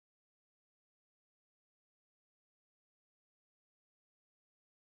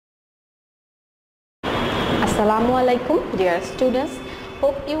Assalamu alaikum, dear students.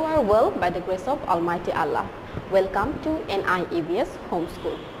 Hope you are well by the grace of Almighty Allah. Welcome to NIEVS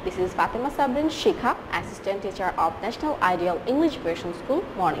Homeschool. This is Fatema Sabrin, Shikha, Assistant Teacher of National Ideal English Version School,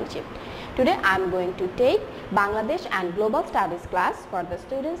 Morning Shift. Today I am going to take Bangladesh and Global Studies class for the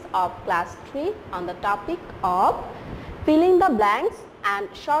students of class 3 on the topic of filling the blanks and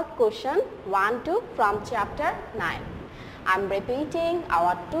short question 1-2 from chapter 9. I am repeating,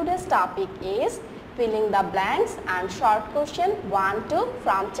 our today's topic is filling the blanks and short question 1-2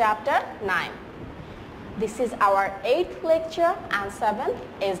 from chapter 9. This is our 8th lecture and 7th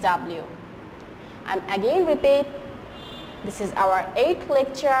SW. And again repeat, this is our 8th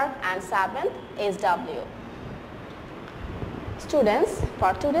lecture and 7th SW. Students,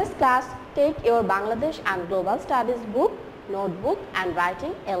 for today's class, take your Bangladesh and Global Studies book, notebook and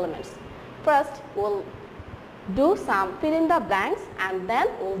writing elements. First, we'll do some fill in the blanks and then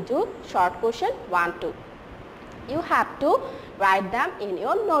we'll do short question 1-2. You have to write them in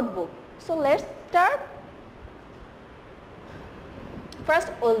your notebook. So let's start.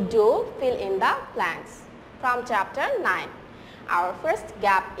 First we'll do fill in the blanks from chapter 9. Our first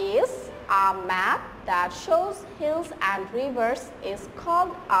gap is a map that shows hills and rivers is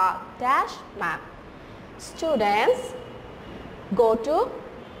called a dash map. Students, go to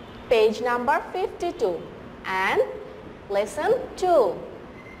page number 52 and lesson 2.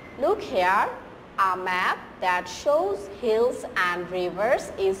 Look here, a map that shows hills and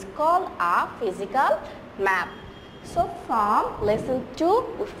rivers is called a physical map. So from lesson 2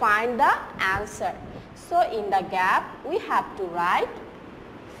 we find the answer. So in the gap we have to write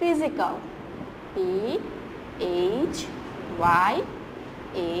physical, P-H-Y-S-I-C-A-L,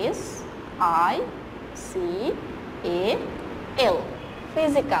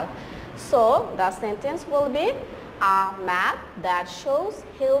 physical. So the sentence will be, a map that shows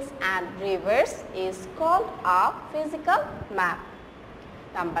hills and rivers is called a physical map.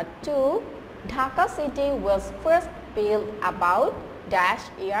 Number 2, Dhaka city was first built about dash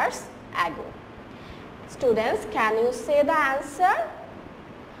years ago. Students, can you say the answer?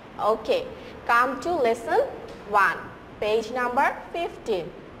 Okay, come to lesson 1, page number 15.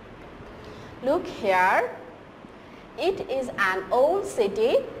 Look here. It is an old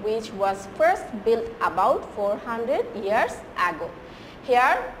city which was first built about 400 years ago.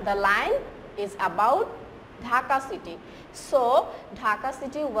 Here the line is about Dhaka city. So Dhaka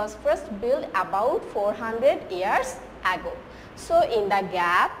city was first built about 400 years ago. So in the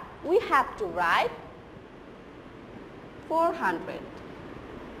gap we have to write 400.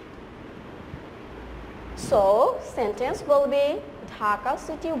 So sentence will be, Dhaka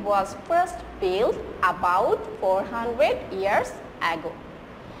city was first built about 400 years ago.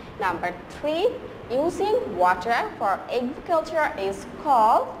 Number 3, using water for agriculture is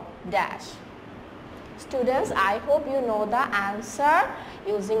called dash. Students, I hope you know the answer.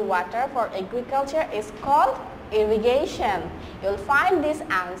 Using water for agriculture is called irrigation. You'll find this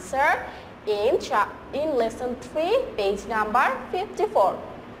answer in lesson 3, page number 54.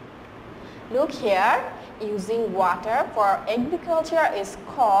 Look here. Using water for agriculture is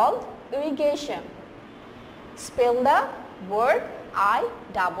called irrigation. Spell the word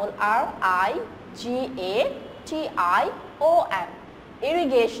I-R-R-I-G-A-T-I-O-N,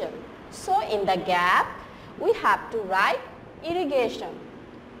 irrigation. So in the gap we have to write irrigation.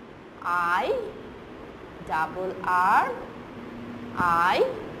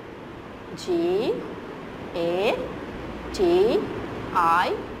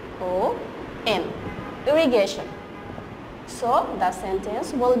 irrigation. So the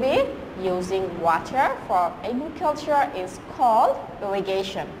sentence will be, using water for agriculture is called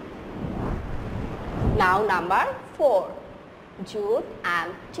irrigation. Now number 4, jute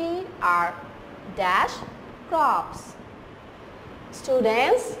and tea are dash crops.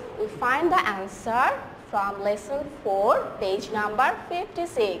 Students, we find the answer from lesson 4, page number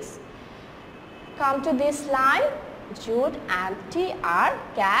 56. Come to this line, jute and tea are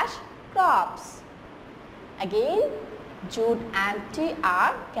cash crops. Again, jute and tea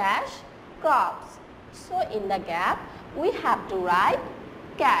are cash crops. So in the gap we have to write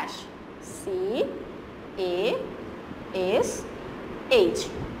cash, C-A-S-H,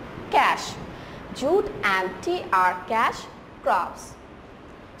 cash. Jute and tea are cash crops.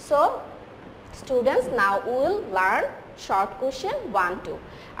 So students, now we will learn short question 1-2.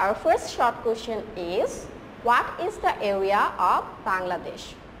 Our first short question is, what is the area of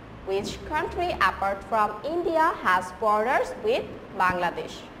Bangladesh? Which country apart from India has borders with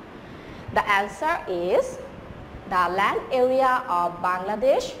Bangladesh? The answer is, the land area of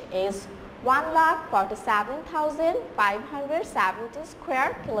Bangladesh is 1,47,570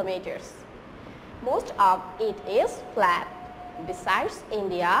 square kilometers. Most of it is flat. Besides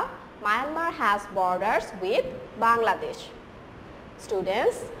India, Myanmar has borders with Bangladesh.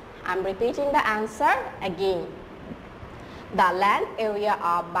 Students, I am repeating the answer again. The land area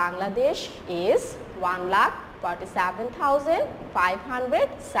of Bangladesh is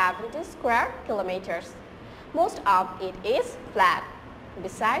 1,47,570 square kilometers. Most of it is flat.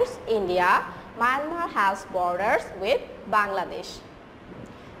 Besides India, Myanmar has borders with Bangladesh.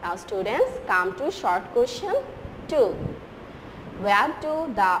 Now students, come to short question 2. Where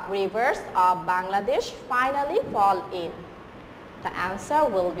do the rivers of Bangladesh finally fall in? The answer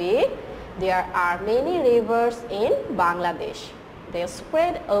will be, there are many rivers in Bangladesh. They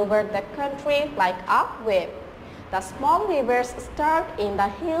spread over the country like a wave. The small rivers start in the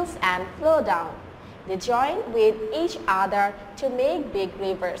hills and flow down. They join with each other to make big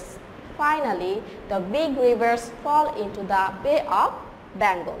rivers. Finally, the big rivers fall into the Bay of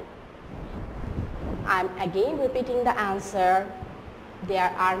Bengal. I am again repeating the answer.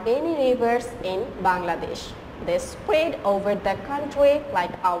 There are many rivers in Bangladesh. They spread over the country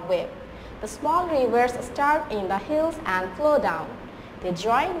like a wave. The small rivers start in the hills and flow down. They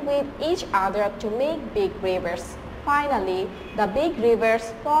join with each other to make big rivers. Finally, the big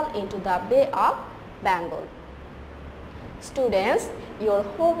rivers fall into the Bay of Bengal. Students, your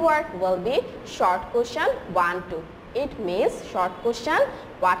homework will be short question 1-2. It means short question,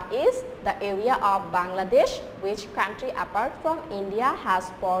 what is the area of Bangladesh, which country apart from India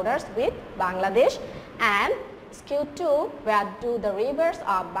has borders with Bangladesh, and Q2, where do the rivers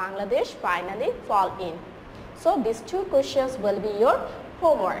of Bangladesh finally fall in. So these 2 questions will be your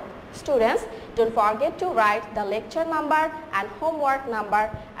homework. Students, don't forget to write the lecture number and homework number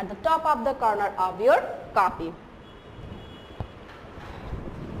at the top of the corner of your copy.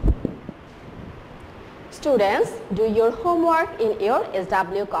 Students, do your homework in your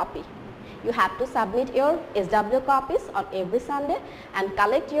SW copy. You have to submit your SW copies on every Sunday and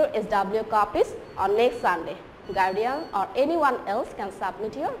collect your SW copies on next Sunday. Guardian or anyone else can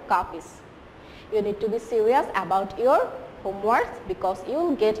submit your copies. You need to be serious about your homework because you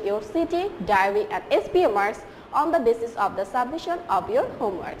will get your CT, diary and SPA marks on the basis of the submission of your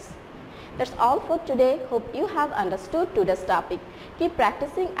homeworks. That's all for today. Hope you have understood today's topic. Keep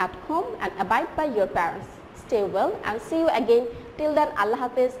practicing at home and abide by your parents. Stay well and see you again. Till then, Allah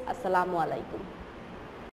Hafiz. Assalamu alaikum.